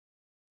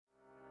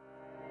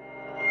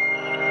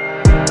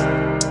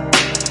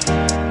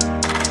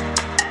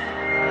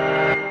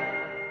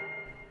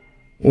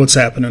What's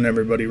happening,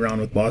 everybody? Ron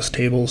with Boss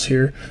Tables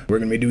here. We're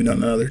going to be doing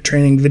another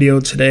training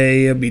video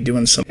today. I'll be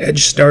doing some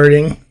edge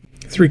starting,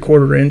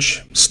 3/4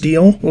 inch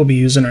steel. We'll be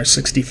using our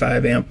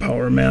 65 amp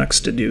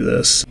Powermax to do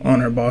this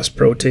on our Boss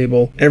Pro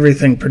table.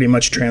 Everything pretty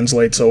much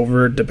translates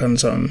over. It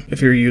depends on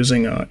if you're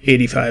using a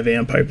 85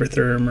 amp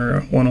Hypertherm or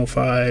a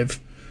 105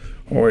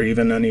 or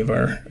even any of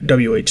our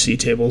WHC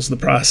tables. The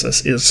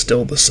process is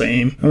still the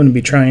same. I'm going to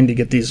be trying to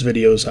get these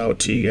videos out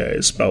to you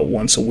guys about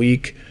once a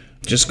week.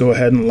 Just go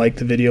ahead and like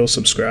the video,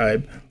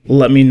 subscribe.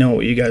 Let me know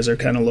what you guys are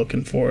kind of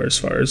looking for as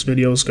far as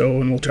videos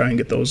go, and we'll try and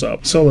get those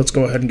up. So let's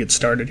go ahead and get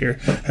started here.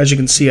 As you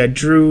can see, I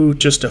drew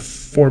just a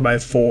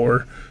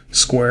 4x4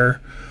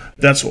 square.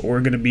 That's what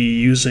we're going to be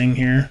using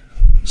here.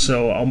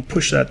 So I'll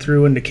push that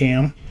through into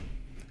cam,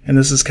 and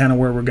this is kind of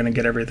where we're going to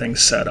get everything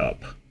set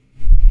up.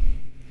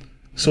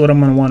 So what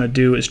I'm going to want to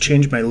do is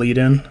change my lead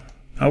in.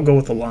 I'll go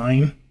with a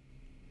line.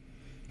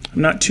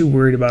 I'm not too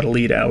worried about a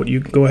lead out. You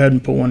can go ahead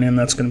and put one in.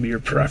 That's going to be your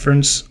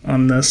preference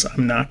on this.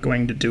 I'm not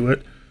going to do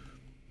it.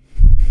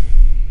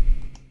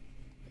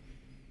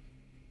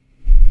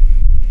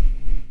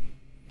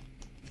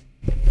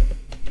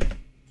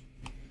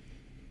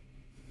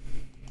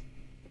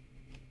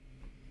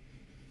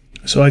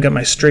 So I got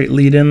my straight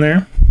lead in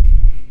there.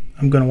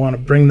 I'm going to want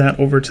to bring that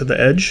over to the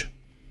edge.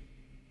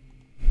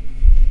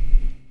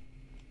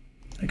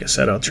 Like I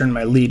said, I'll turn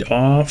my lead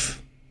off.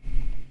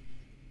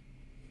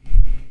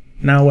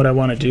 Now what I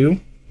want to do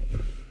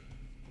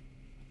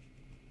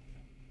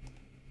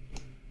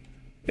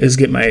is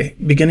get my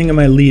beginning of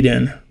my lead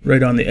in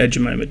right on the edge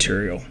of my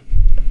material.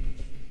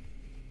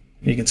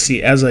 You can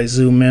see as I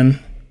zoom in,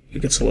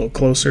 it gets a little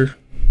closer.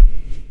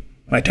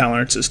 My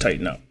tolerances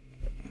tighten up.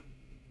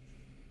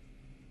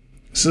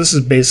 So this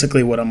is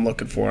basically what I'm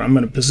looking for. I'm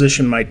going to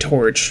position my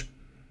torch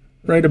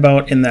right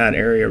about in that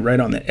area,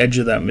 right on the edge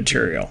of that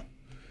material.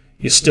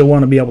 You still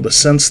want to be able to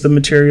sense the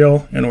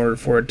material in order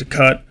for it to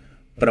cut,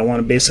 but I want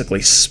to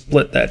basically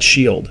split that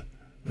shield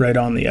right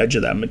on the edge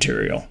of that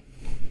material.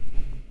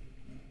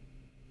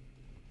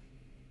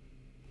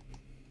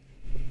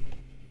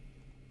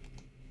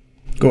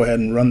 Go ahead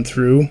and run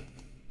through,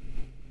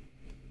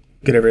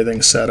 get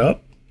everything set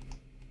up.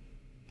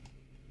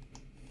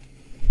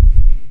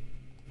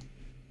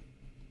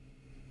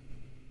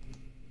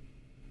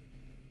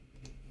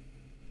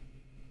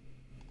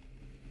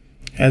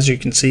 As you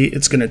can see,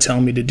 it's going to tell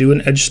me to do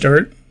an edge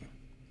start.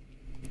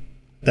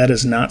 That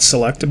is not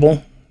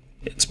selectable.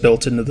 It's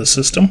built into the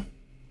system.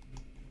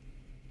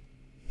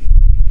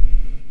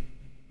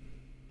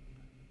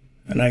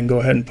 And I can go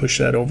ahead and push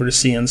that over to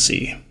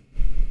CNC.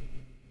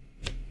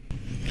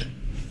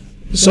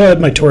 So I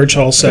have my torch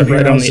all set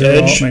right on the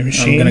edge. I'm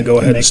going to go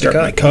ahead and start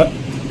my cut.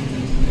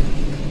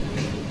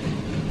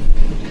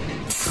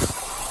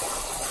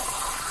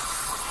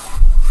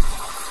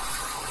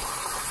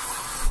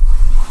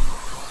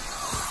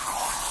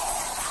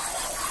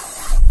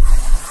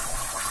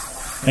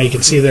 Now you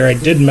can see there I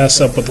did mess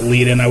up with the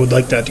lead in. I would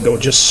like that to go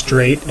just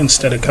straight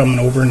instead of coming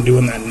over and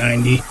doing that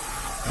 90.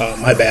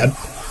 My bad.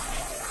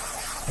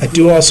 I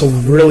do also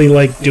really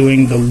like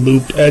doing the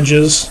looped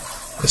edges,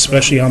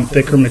 especially on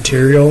thicker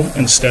material,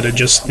 instead of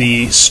just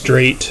the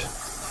straight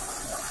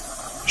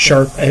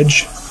sharp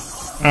edge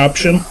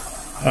option.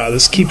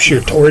 This keeps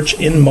your torch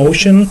in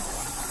motion.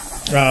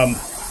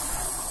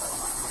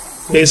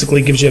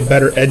 Basically gives you a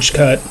better edge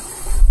cut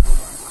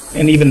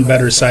and even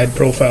better side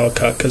profile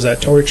cut, because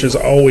that torch is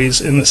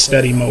always in the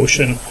steady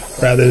motion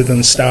rather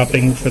than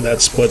stopping for that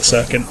split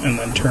second and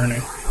then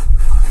turning.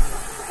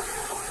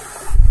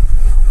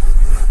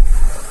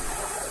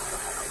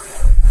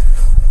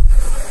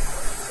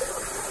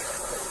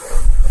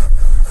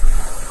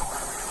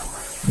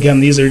 Again,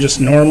 these are just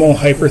normal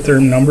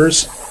Hypertherm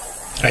numbers.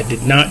 I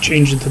did not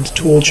change the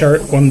tool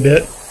chart one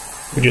bit.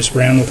 We just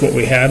ran with what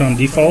we had on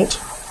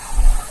default.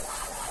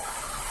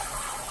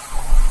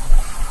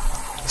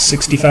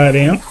 65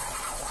 amp.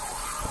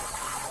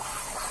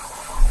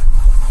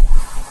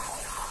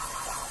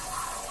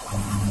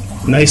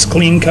 Nice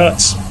clean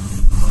cuts.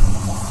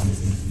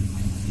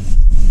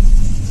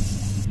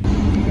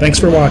 Thanks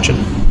for watching.